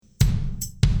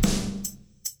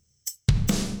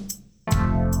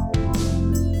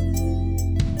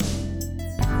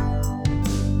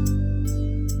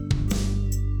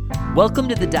Welcome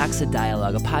to the Doxa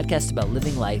Dialogue, a podcast about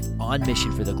living life on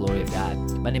mission for the glory of God.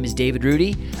 My name is David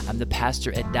Rudy. I'm the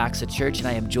pastor at Doxa Church, and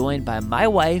I am joined by my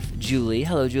wife, Julie.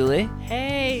 Hello, Julie.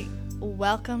 Hey,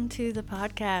 welcome to the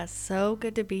podcast. So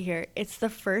good to be here. It's the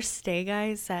first day,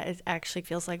 guys, that it actually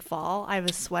feels like fall. I have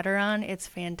a sweater on. It's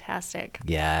fantastic.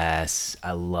 Yes,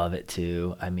 I love it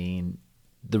too. I mean,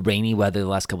 the rainy weather the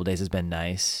last couple of days has been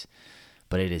nice,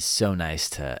 but it is so nice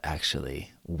to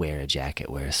actually wear a jacket,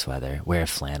 wear a sweater, wear a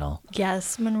flannel.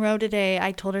 Yes, Monroe today,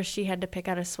 I told her she had to pick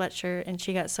out a sweatshirt, and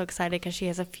she got so excited because she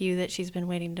has a few that she's been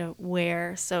waiting to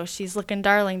wear. So she's looking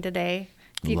darling today,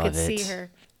 if you could see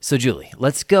her. So Julie,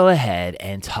 let's go ahead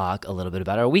and talk a little bit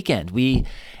about our weekend. We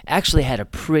actually had a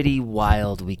pretty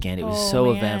wild weekend. It was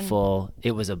eventful.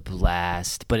 It was a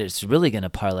blast, but it's really going to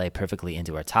parlay perfectly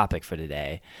into our topic for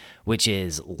today, which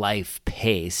is life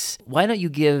pace. Why don't you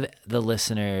give the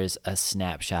listeners a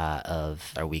snapshot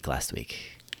of our week last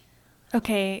week?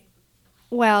 Okay,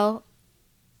 well,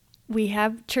 we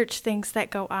have church things that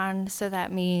go on, so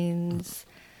that means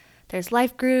there's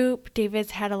life group.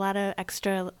 David's had a lot of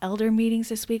extra elder meetings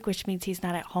this week, which means he's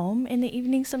not at home in the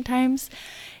evening sometimes.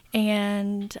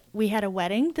 And we had a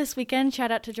wedding this weekend.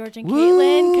 Shout out to George and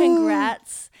Caitlin.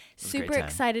 Congrats. Super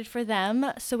excited for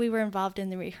them. So we were involved in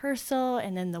the rehearsal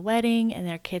and then the wedding, and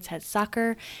their kids had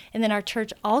soccer. And then our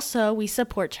church also, we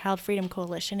support Child Freedom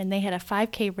Coalition, and they had a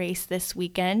 5K race this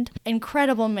weekend.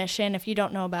 Incredible mission. If you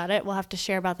don't know about it, we'll have to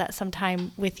share about that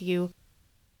sometime with you.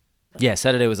 Yeah,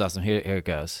 Saturday was awesome. Here it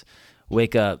goes.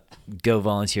 Wake up, go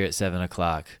volunteer at 7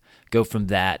 o'clock. Go from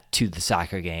that to the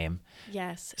soccer game.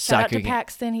 Yes. Shout out to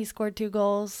Paxton. He scored 2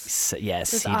 goals.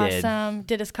 Yes, he did. Awesome.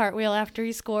 Did his cartwheel after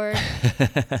he scored.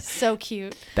 So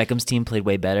cute. Beckham's team played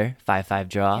way better. 5-5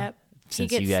 draw. Yep.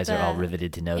 Since you guys are all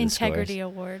riveted to know the scores. Integrity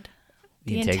Award.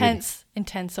 The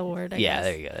intense award, I guess.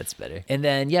 There you go. That's better. And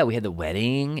then, we had the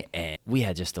wedding, and we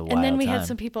had just a wild time. And then we had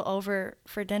some people over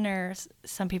for dinner,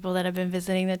 some people that have been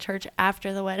visiting the church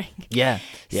after the wedding. Yeah.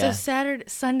 So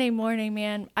Sunday morning,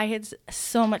 man, I had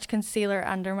so much concealer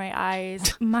under my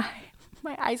eyes. My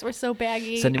eyes were so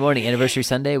baggy. Sunday morning, anniversary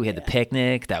Sunday, we had the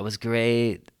picnic. That was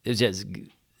great. It was just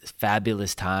a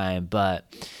fabulous time.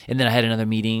 And then I had another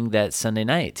meeting that Sunday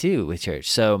night, too, with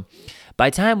church. So by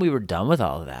the time we were done with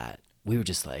all of that, we were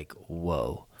just like,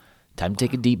 whoa, time to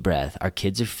take a deep breath. Our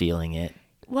kids are feeling it.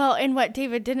 Well, and what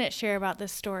David didn't share about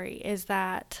this story is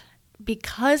that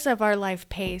because of our life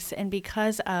pace and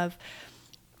because of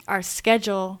our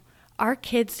schedule, our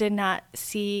kids did not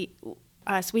see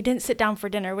us. We didn't sit down for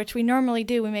dinner, which we normally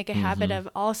do. We make a habit of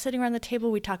all sitting around the table.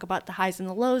 We talk about the highs and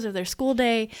the lows of their school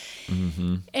day,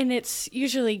 and it's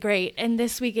usually great. And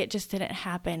this week it just didn't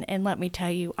happen. And let me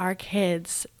tell you, our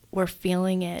kids were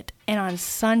feeling it. And on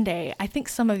Sunday, I think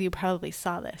some of you probably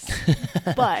saw this,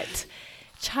 but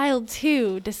Child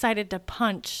 2 decided to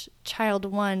punch Child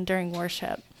 1 during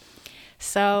worship.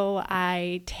 So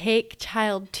I take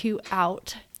Child 2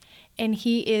 out, and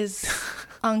he is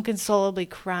unconsolably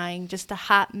crying, just a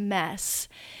hot mess.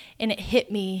 And it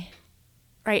hit me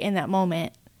right in that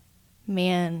moment.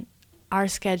 Man, our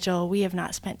schedule, we have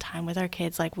not spent time with our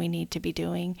kids like we need to be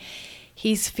doing.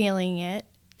 He's feeling it.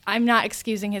 I'm not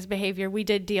excusing his behavior. We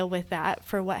did deal with that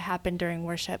for what happened during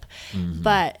worship.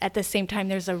 But at the same time,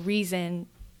 there's a reason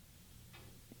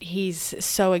he's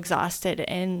so exhausted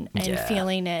and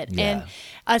feeling it. Yeah. And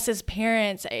us as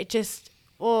parents,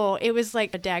 it was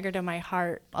like a dagger to my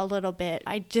heart a little bit.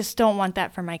 I just don't want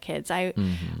that for my kids. I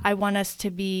want us to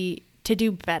be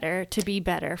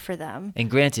better for them.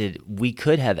 And granted, we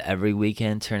could have every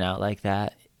weekend turn out like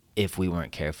that if we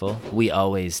weren't careful. We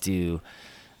always do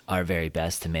our very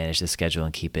best to manage the schedule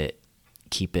and keep it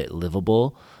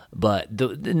livable, but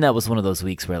and that was one of those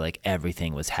weeks where like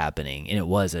everything was happening, and it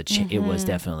was it was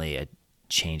definitely a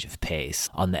change of pace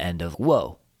on the end of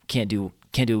whoa, can't do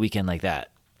a weekend like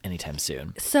that anytime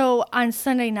soon. So on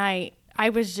Sunday night,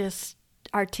 I was just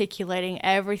articulating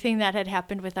everything that had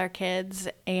happened with our kids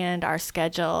and our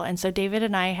schedule, and so David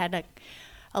and I had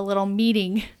a little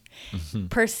meeting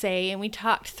per se, and we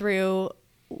talked through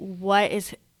what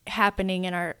is happening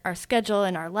in our schedule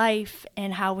and our life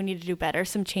and how we need to do better,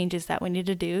 some changes that we need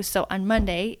to do. So on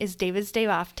Monday is David's day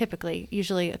off, typically.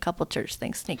 Usually a couple church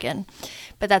things sneak in,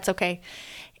 but that's okay.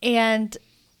 And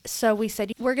so we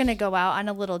said, we're going to go out on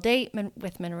a little date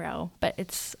with Monroe, but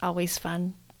it's always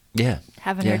fun. Yeah.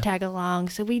 Having her tag along.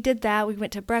 So we did that. We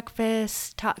went to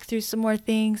breakfast, talked through some more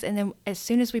things. And then as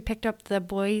soon as we picked up the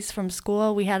boys from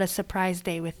school, we had a surprise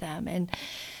day with them. And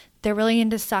they're really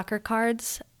into soccer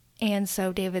cards. And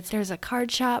so David's, there's a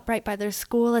card shop right by their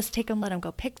school. Let's take them, let them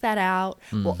go pick that out.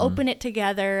 We'll open it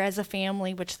together as a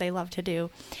family, which they love to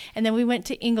do. And then we went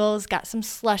to Ingles, got some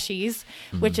slushies,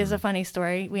 which is a funny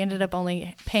story. We ended up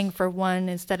only paying for one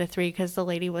instead of three because the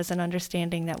lady wasn't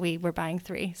understanding that we were buying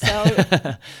three. So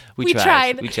we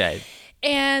tried. We tried.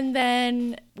 And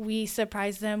then we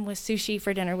surprised them with sushi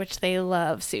for dinner, which they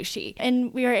love sushi.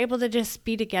 And we were able to just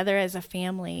be together as a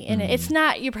family. And it's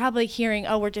not, you're probably hearing,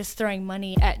 oh, we're just throwing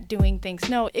money at doing things.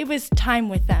 No, it was time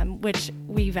with them, which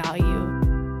we value.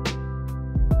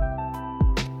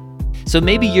 So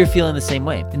maybe you're feeling the same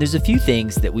way. And there's a few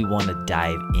things that we want to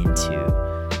dive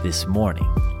into this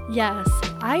morning. Yes,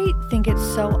 I think it's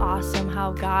so awesome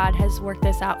how God has worked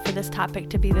this out for this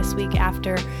topic to be this week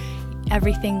after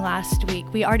everything last week.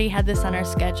 We already had this on our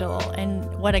schedule, and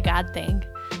what a God thing.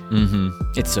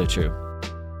 It's so true.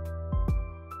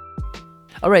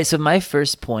 All right, so my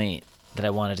first point that I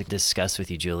wanted to discuss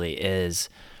with you, Julie, is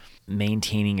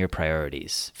maintaining your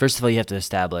priorities. First of all, you have to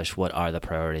establish what are the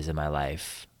priorities in my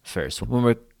life first. When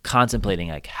we're contemplating,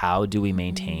 like, how do we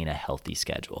maintain a healthy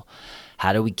schedule?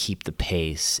 How do we keep the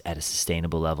pace at a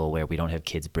sustainable level where we don't have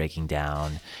kids breaking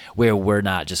down, where we're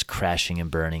not just crashing and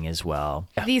burning as well?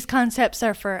 These concepts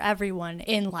are for everyone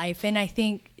in life. And I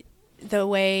think the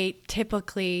way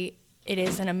typically it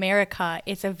is in America,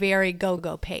 it's a very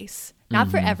go-go pace. Not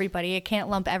for everybody. It can't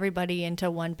lump everybody into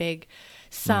one big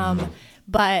sum,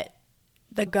 but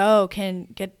the go can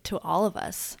get to all of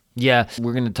us. Yeah,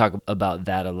 we're going to talk about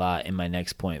that a lot in my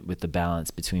next point with the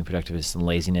balance between productiveness and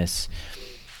laziness.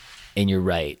 And you're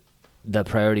right. The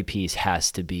priority piece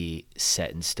has to be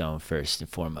set in stone first and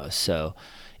foremost. So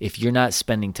if you're not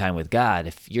spending time with God,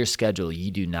 if your schedule,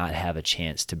 you do not have a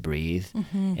chance to breathe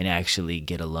and actually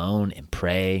get alone and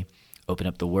pray, open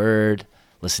up the Word,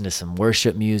 listen to some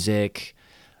worship music,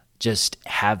 just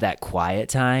have that quiet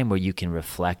time where you can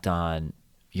reflect on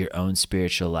your own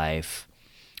spiritual life,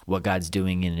 what God's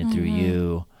doing in and through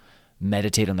you,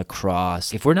 meditate on the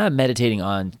cross. If we're not meditating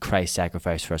on Christ's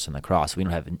sacrifice for us on the cross,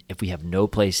 if we have no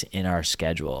place in our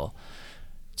schedule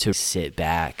to sit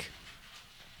back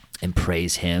and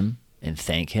praise Him and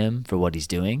thank Him for what He's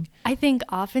doing. I think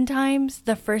oftentimes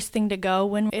the first thing to go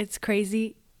when it's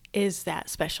crazy is that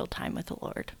special time with the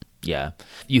Lord. Yeah.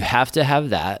 You have to have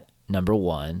that, number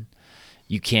one.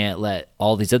 You can't let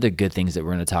all these other good things that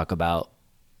we're going to talk about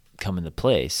come into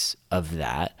place of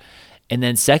that. And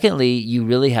then secondly, you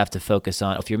really have to focus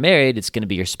on, if you're married, it's going to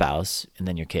be your spouse and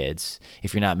then your kids.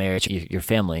 If you're not married, your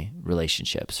family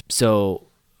relationships. So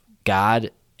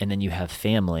God, and then you have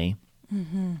family,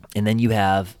 and then you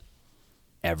have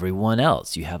everyone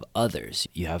else. You have others,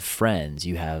 you have friends,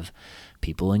 you have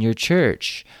people in your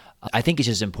church. I think it's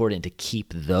just important to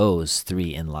keep those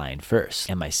three in line first.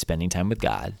 Am I spending time with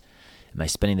God? Am I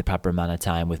spending the proper amount of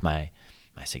time with my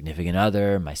significant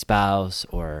other, my spouse?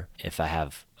 Or if I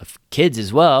have kids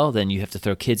as well, then you have to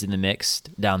throw kids in the mix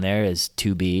down there as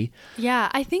 2B. Yeah,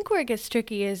 I think where it gets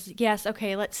tricky is, yes,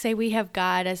 okay, let's say we have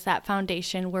God as that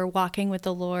foundation. We're walking with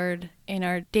the Lord in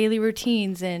our daily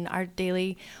routines and our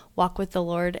daily walk with the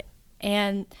Lord.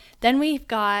 And then we've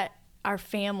got our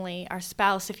family, our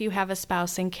spouse, if you have a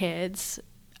spouse and kids.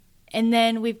 And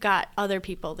then we've got other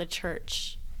people, the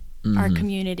church, our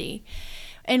community.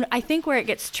 And I think where it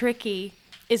gets tricky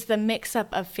is the mix-up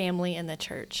of family and the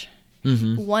church.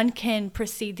 One can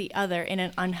precede the other in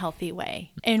an unhealthy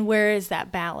way. And where is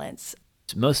that balance?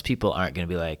 Most people aren't going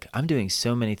to be like, I'm doing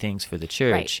so many things for the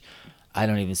church, I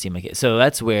don't even see my kids. So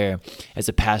that's where, as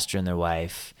a pastor and their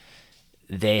wife,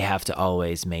 they have to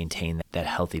always maintain that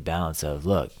healthy balance of,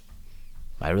 look,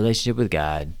 my relationship with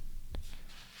God,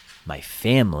 my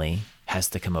family has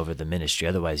to come over the ministry.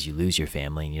 Otherwise, you lose your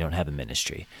family and you don't have a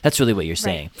ministry. That's really what you're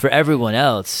saying. For everyone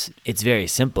else, it's very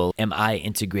simple. Am I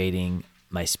integrating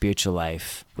my spiritual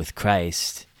life with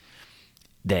Christ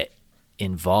that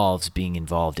involves being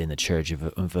involved in the church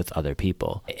with other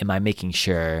people? Am I making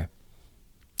sure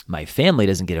my family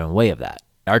doesn't get in the way of that?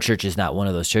 Our church is not one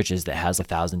of those churches that has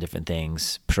 1,000 different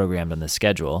things programmed on the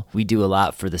schedule. We do a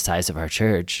lot for the size of our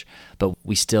church, but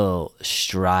we still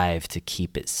strive to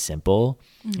keep it simple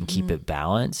and keep it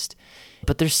balanced.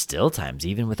 But there's still times,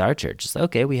 even with our church, it's like,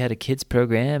 okay, we had a kids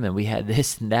program and we had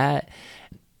this and that,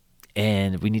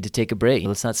 and we need to take a break.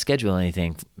 Let's not schedule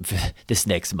anything for this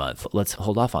next month. Let's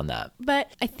hold off on that.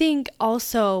 But I think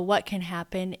also what can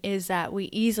happen is that we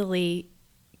easily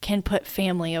can put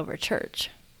family over church.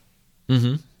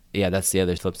 Yeah, that's the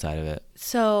other flip side of it.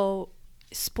 So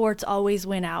sports always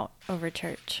win out over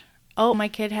church. Oh, my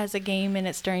kid has a game and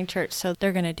it's during church, so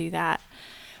they're going to do that.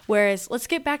 Whereas let's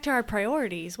get back to our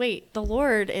priorities. Wait, the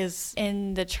Lord is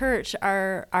in the church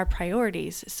are our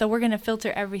priorities. So we're going to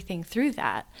filter everything through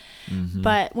that.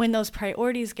 But when those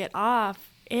priorities get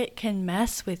off, it can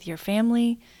mess with your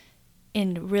family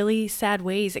in really sad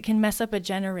ways. It can mess up a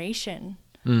generation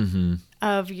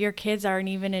of your kids aren't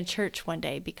even in church one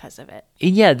day because of it.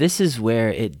 And yeah, this is where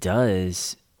it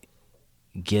does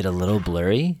get a little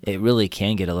blurry. It really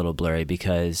can get a little blurry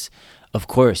because, of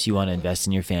course, you want to invest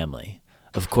in your family.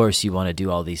 Of course, you want to do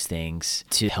all these things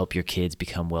to help your kids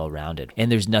become well-rounded.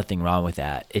 And there's nothing wrong with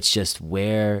that. It's just,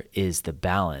 where is the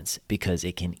balance? Because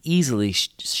it can easily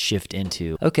shift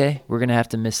into, okay, we're going to have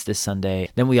to miss this Sunday.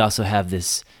 Then we also have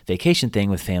this vacation thing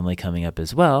with family coming up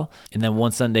as well. And then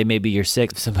one Sunday, maybe you're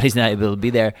sick, somebody's not able to be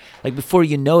there. Like, before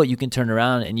you know it, you can turn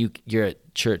around and you're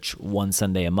at church one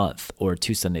Sunday a month or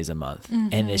 2 Sundays a month.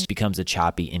 And it becomes a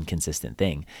choppy, inconsistent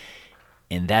thing.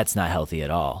 And that's not healthy at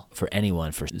all for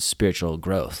anyone, for spiritual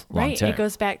growth long term. Right. It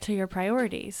goes back to your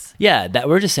priorities. Yeah, that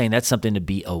we're just saying that's something to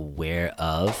be aware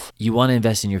of. You want to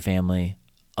invest in your family.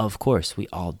 Of course, we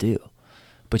all do.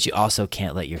 But you also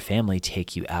can't let your family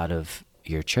take you out of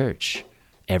your church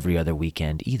every other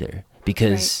weekend either.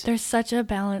 Because there's such a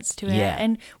balance to it. Yeah,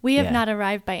 and we have not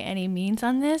arrived by any means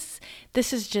on this.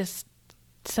 This is just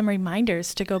some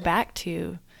reminders to go back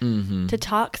to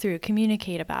talk through,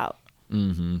 communicate about.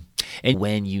 And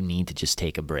when you need to just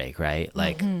take a break, right?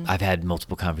 Like, I've had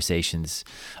multiple conversations,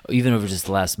 even over just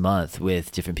the last month,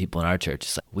 with different people in our church.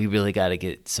 It's like, we really got to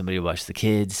get somebody to watch the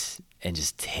kids and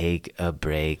just take a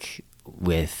break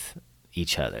with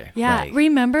each other. Yeah. Like,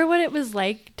 remember what it was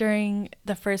like during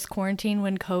the first quarantine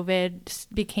when COVID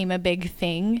became a big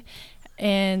thing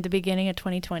in the beginning of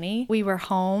 2020? We were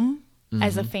home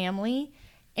as a family.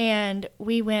 And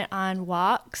we went on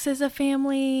walks as a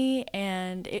family,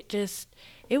 and it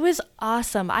was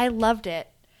awesome. I loved it.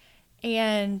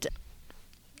 And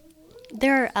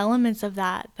there are elements of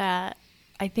that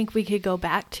I think we could go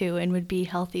back to and would be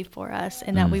healthy for us,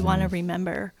 and that we want to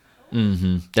remember.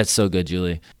 That's so good,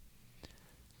 Julie.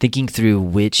 Thinking through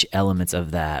which elements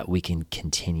of that we can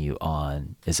continue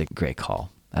on is a great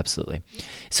call. Absolutely.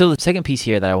 So the second piece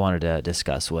here that I wanted to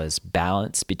discuss was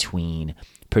balance between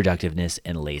productiveness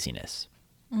and laziness.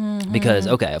 Because,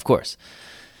 okay, of course,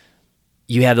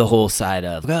 you have the whole side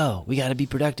of, oh, we got to be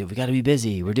productive, we got to be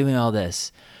busy, we're doing all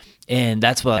this. And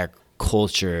that's what our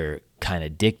culture kind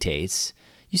of dictates.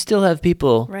 You still have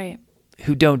people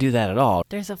who don't do that at all.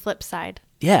 There's a flip side.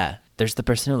 Yeah, there's the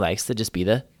person who likes to just be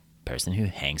the person who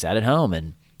hangs out at home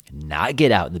and not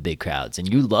get out in the big crowds.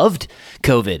 And you loved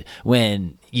COVID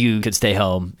when you could stay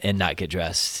home and not get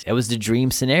dressed. It was the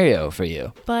dream scenario for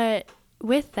you. But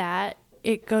with that,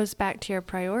 it goes back to your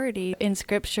priority. In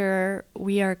Scripture,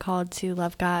 we are called to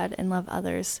love God and love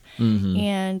others.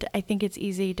 And I think it's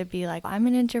easy to be like, I'm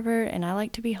an introvert and I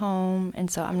like to be home, and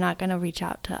so I'm not going to reach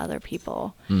out to other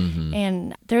people.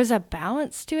 And there's a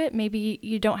balance to it. Maybe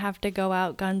you don't have to go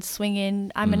out guns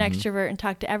swinging. I'm an extrovert and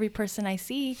talk to every person I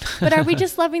see. But are we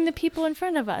just loving the people in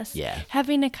front of us? Yeah.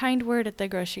 Having a kind word at the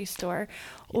grocery store,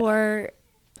 or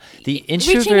the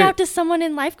introvert, reaching out to someone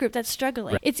in life group that's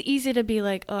struggling. It's easy to be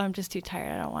like, oh, I'm just too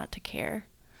tired, I don't want to care.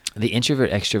 The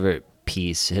introvert extrovert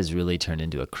piece has really turned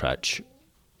into a crutch.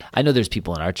 I know there's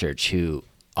people in our church who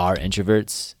are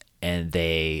introverts and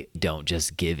they don't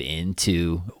just give in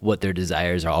to what their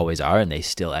desires always are, and they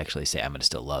still actually say, I'm going to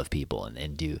still love people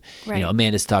and do, you know,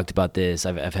 Amanda's talked about this.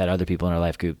 I've had other people in our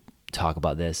life group talk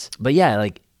about this. But yeah,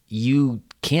 like, you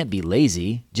can't be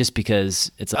lazy just because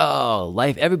it's, oh,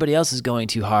 life, everybody else is going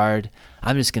too hard.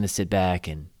 I'm just going to sit back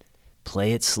and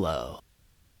play it slow.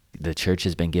 The church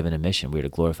has been given a mission. We're to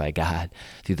glorify God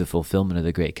through the fulfillment of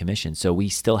the Great Commission. So we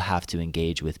still have to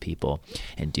engage with people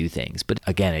and do things. But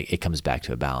again, it comes back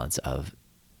to a balance of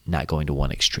not going to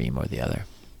one extreme or the other.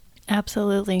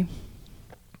 Absolutely.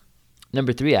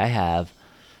 Number 3, I have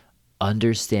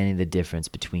understanding the difference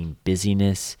between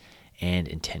busyness and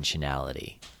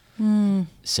intentionality.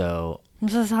 So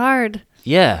this is hard.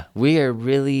 Yeah, we're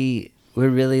really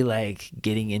like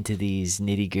getting into these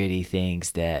nitty-gritty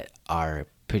things that are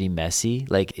pretty messy.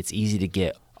 Like, it's easy to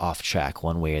get off track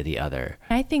one way or the other.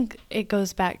 I think it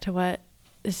goes back to what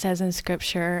it says in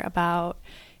Scripture about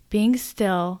being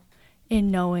still in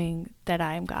knowing that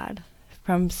I am God,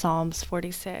 from Psalms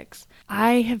 46.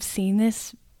 I have seen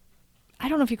this, I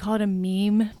don't know if you call it a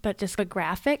meme, but just a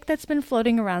graphic that's been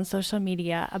floating around social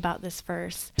media about this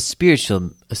verse. A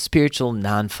spiritual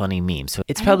non-funny meme. So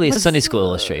it's probably a Sunday school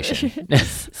illustration.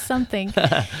 Something.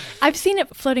 I've seen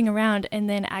it floating around, and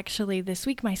then actually this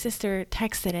week my sister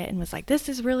texted it and was like, this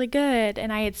is really good.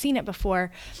 And I had seen it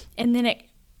before, and then it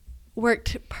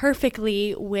worked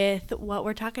perfectly with what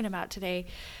we're talking about today.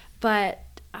 But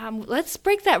Let's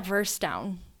break that verse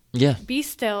down. Yeah. Be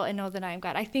still and know that I am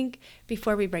God. I think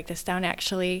before we break this down,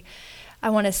 actually, I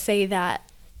want to say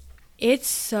that it's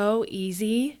so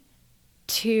easy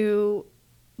to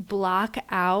block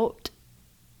out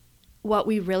what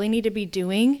we really need to be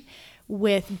doing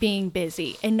with being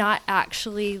busy and not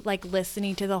actually like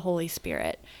listening to the Holy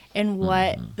Spirit and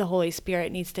what the Holy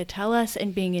Spirit needs to tell us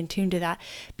and being in tune to that,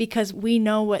 because we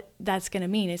know what that's going to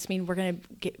mean. It's mean we're going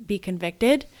to be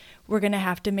convicted. We're going to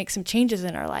have to make some changes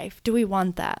in our life. Do we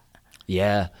want that?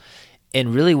 Yeah.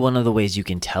 And really one of the ways you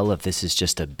can tell if this is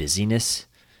just a busyness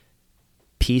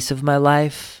piece of my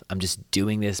life, I'm just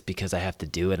doing this because I have to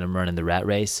do it, I'm running the rat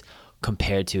race,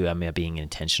 compared to I'm being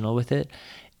intentional with it,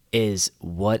 is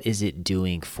what is it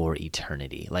doing for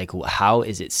eternity? Like, how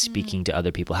is it speaking to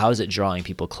other people? How is it drawing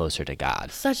people closer to God?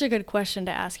 Such a good question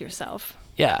to ask yourself.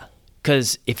 Yeah.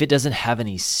 Because if it doesn't have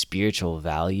any spiritual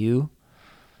value,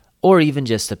 or even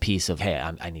just a piece of, hey,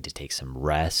 I need to take some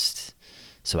rest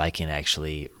so I can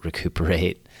actually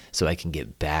recuperate, so I can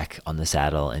get back on the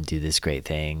saddle and do this great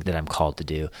thing that I'm called to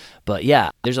do. But yeah,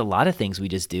 there's a lot of things we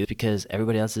just do because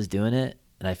everybody else is doing it.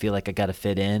 And I feel like I got to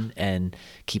fit in and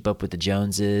keep up with the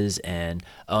Joneses, and,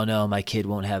 oh no, my kid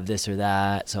won't have this or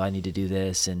that, so I need to do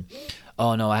this. And,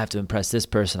 oh no, I have to impress this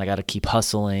person. I got to keep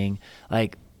hustling.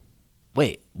 Like,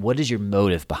 wait, what is your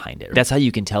motive behind it? That's how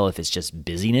you can tell if it's just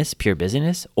busyness, pure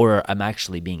busyness, or I'm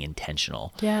actually being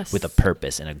intentional with a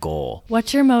purpose and a goal.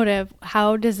 What's your motive?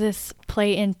 How does this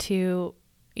play into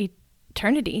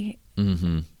eternity?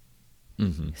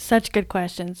 Such good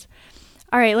questions.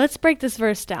 All right, let's break this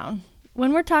verse down.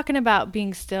 When we're talking about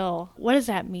being still, what does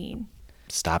that mean?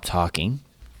 Stop talking,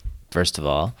 first of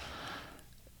all.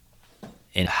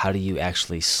 And how do you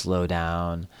actually slow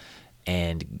down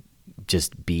and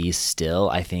just be still?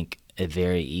 I think a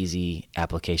very easy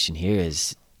application here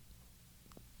is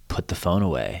put the phone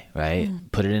away, right?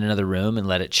 Put it in another room and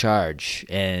let it charge.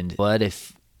 And what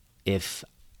if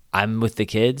I'm with the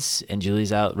kids and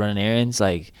Julie's out running errands,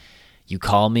 like, you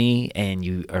call me and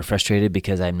you are frustrated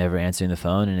because I'm never answering the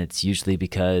phone, and it's usually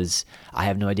because I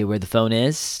have no idea where the phone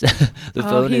is. The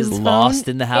phone is lost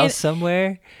in the house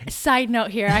somewhere. Side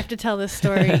note here, I have to tell this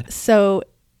story. So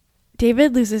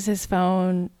David loses his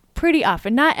phone pretty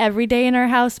often. Not every day in our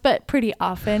house, but pretty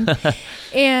often.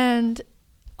 And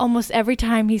almost every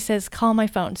time he says, call my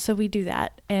phone. So we do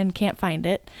that and can't find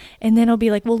it. And then he'll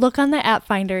be like, well, look on the app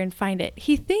finder and find it.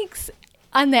 He thinks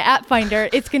on the app finder,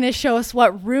 it's going to show us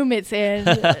what room it's in.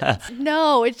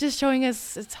 No, it's just showing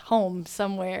us it's home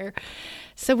somewhere.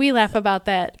 So we laugh about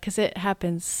that because it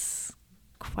happens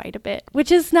quite a bit,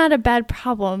 which is not a bad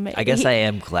problem. I guess I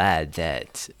am glad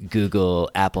that Google,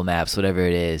 Apple Maps, whatever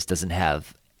it is, doesn't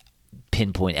have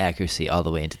pinpoint accuracy all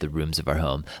the way into the rooms of our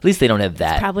home. At least they don't have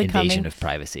that invasion of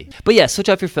privacy. But yeah, switch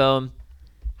off your phone.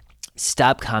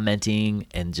 Stop commenting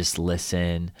and just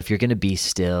listen. If you're going to be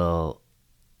still,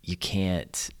 you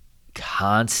can't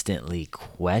constantly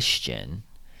question,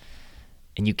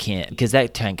 and you can't, because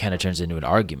that kind of turns into an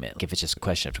argument. Like if it's just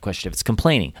question after question, if it's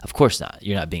complaining, of course not.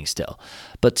 You're not being still.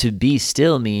 But to be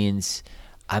still means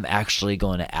I'm actually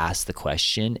going to ask the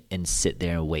question and sit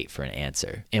there and wait for an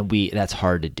answer. And that's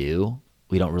hard to do.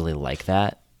 We don't really like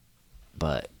that,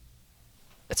 but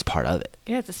it's part of it.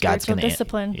 Yeah, it's a spiritual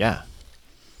discipline. Yeah.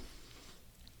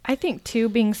 I think too,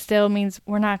 being still means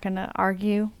we're not going to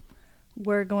argue.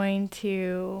 We're going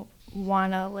to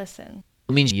want to listen.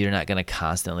 It means you're not going to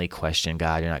constantly question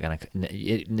God. You're not going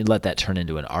to let that turn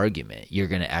into an argument. You're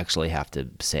going to actually have to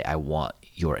say, I want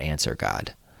your answer,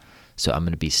 God. So I'm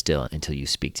going to be still until you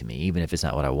speak to me. Even if it's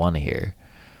not what I want to hear,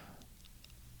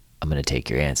 I'm going to take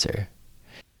your answer.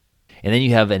 And then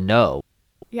you have a no.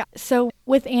 Yeah. So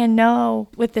with and no,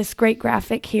 with this great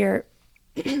graphic here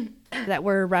that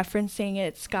we're referencing,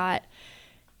 it's got,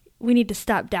 we need to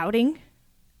stop doubting.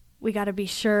 We got to be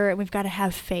sure, and we've got to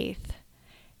have faith.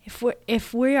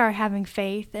 If we are having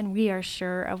faith and we are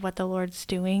sure of what the Lord's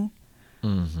doing,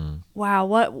 wow,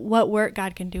 what work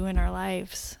God can do in our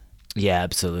lives. Yeah,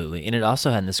 absolutely. And it also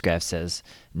had in this graph says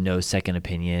no second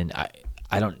opinion.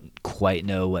 I don't quite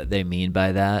know what they mean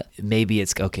by that. Maybe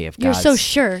it's okay if you're so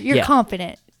sure, you're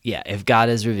confident. Yeah, if God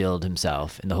has revealed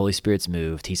himself and the Holy Spirit's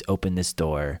moved, he's opened this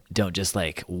door. Don't just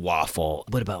like waffle.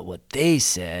 What about what they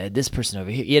said? This person over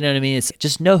here. You know what I mean? It's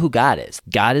just know who God is.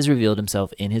 God has revealed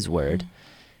himself in his word.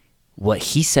 What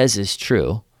he says is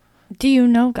true. Do you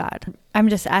know God? I'm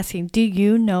just asking, do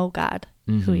you know God,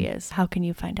 who he is? How can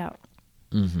you find out?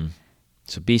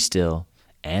 So be still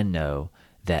and know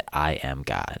that I am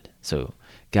God. So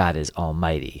God is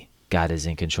almighty. God is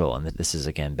in control. And this is,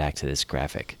 again, back to this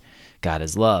graphic. God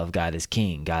is love. God is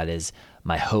king. God is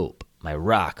my hope, my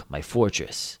rock, my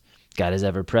fortress. God is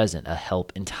ever present, a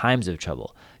help in times of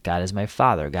trouble. God is my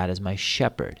father. God is my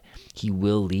shepherd. He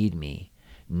will lead me,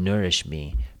 nourish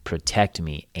me, protect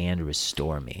me, and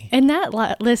restore me. And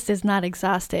that list is not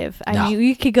exhaustive. I No. mean,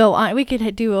 we could go on. We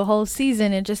could do a whole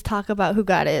season and just talk about who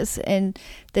God is and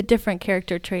the different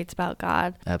character traits about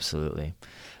God. Absolutely.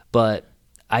 But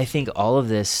I think all of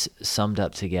this summed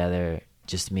up together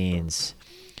just means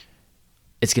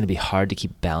it's going to be hard to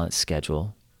keep a balanced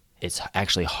schedule. It's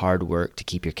actually hard work to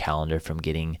keep your calendar from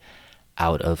getting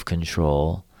out of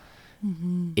control.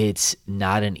 Mm-hmm. It's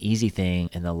not an easy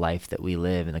thing in the life that we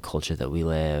live, in the culture that we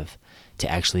live, to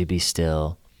actually be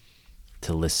still,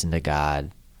 to listen to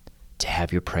God, to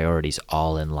have your priorities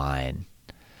all in line.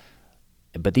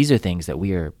 But these are things that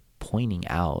we are pointing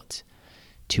out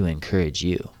to encourage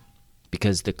you,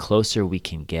 because the closer we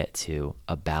can get to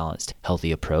a balanced,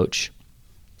 healthy approach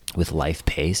with life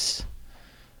pace,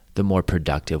 the more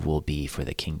productive we'll be for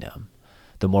the kingdom.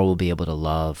 The more we'll be able to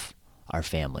love our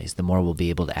families, the more we'll be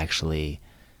able to actually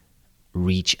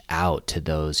reach out to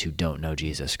those who don't know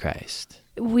Jesus Christ.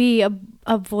 We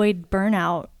avoid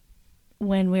burnout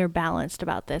when we're balanced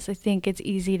about this. I think it's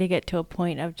easy to get to a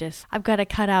point of just, I've got to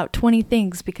cut out 20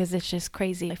 things because it's just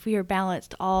crazy. If we are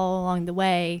balanced all along the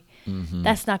way,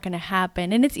 that's not going to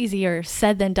happen. And it's easier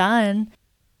said than done.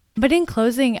 But in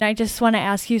closing, I just want to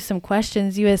ask you some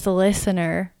questions, you as the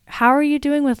listener. How are you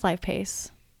doing with life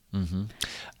pace? Mm-hmm.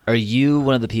 Are you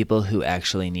one of the people who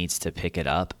actually needs to pick it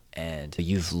up and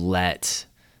you've let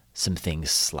some things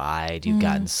slide, you've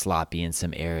gotten sloppy in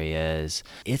some areas?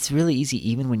 It's really easy,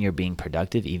 even when you're being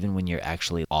productive, even when you're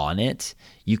actually on it,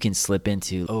 you can slip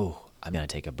into, I'm going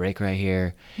to take a break right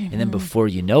here. And then before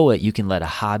you know it, you can let a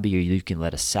hobby or you can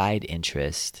let a side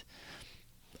interest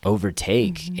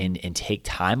overtake and take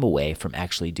time away from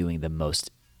actually doing the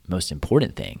most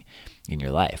important thing in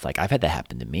your life. Like, I've had that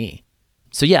happen to me.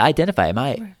 So yeah, identify,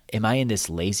 am I in this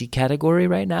lazy category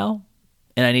right now?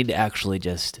 And I need to actually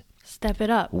just step it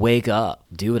up, wake up,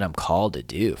 do what I'm called to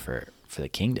do for the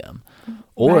kingdom.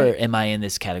 Or am I in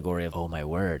this category of, oh my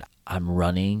word, I'm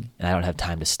running and I don't have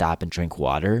time to stop and drink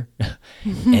water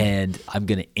and I'm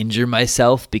going to injure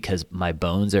myself because my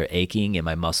bones are aching and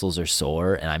my muscles are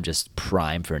sore and I'm just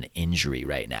primed for an injury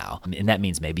right now. And that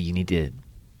means maybe you need to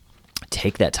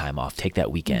take that time off, take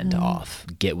that weekend off,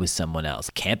 get with someone else.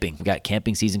 Camping. We got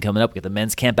camping season coming up. We got the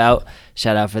men's camp out.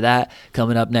 Shout out for that.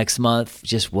 Coming up next month.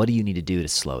 Just what do you need to do to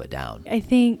slow it down? I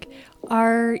think,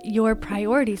 are your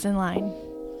priorities in line?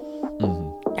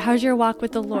 How's your walk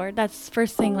with the Lord? That's the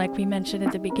first thing, like we mentioned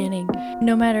at the beginning.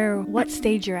 No matter what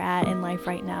stage you're at in life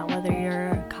right now, whether you're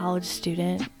a college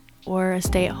student or a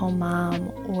stay-at-home mom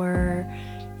or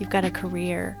you've got a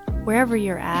career, wherever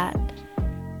you're at,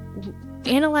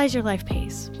 analyze your life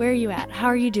pace. Where are you at? How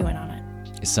are you doing on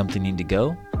it? Is something need to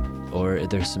go, or are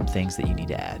there some things that you need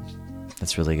to add?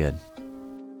 That's really good.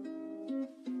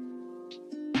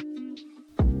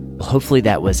 Well, hopefully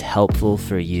that was helpful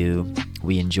for you.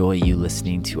 We enjoy you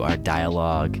listening to our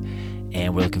dialogue,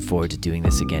 and we're looking forward to doing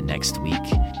this again next week.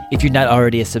 If you're not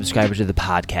already a subscriber to the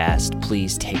podcast,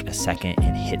 please take a second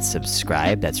and hit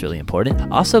subscribe. That's really important.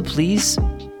 Also, please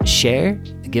share.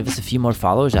 Give us a few more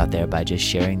followers out there by just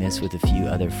sharing this with a few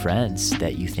other friends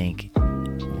that you think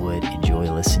would enjoy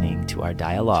listening to our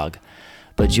dialogue.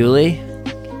 But Julie,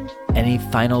 any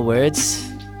final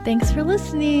words? Thanks for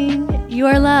listening. You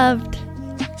are loved.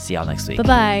 See y'all next week.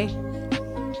 Bye-bye.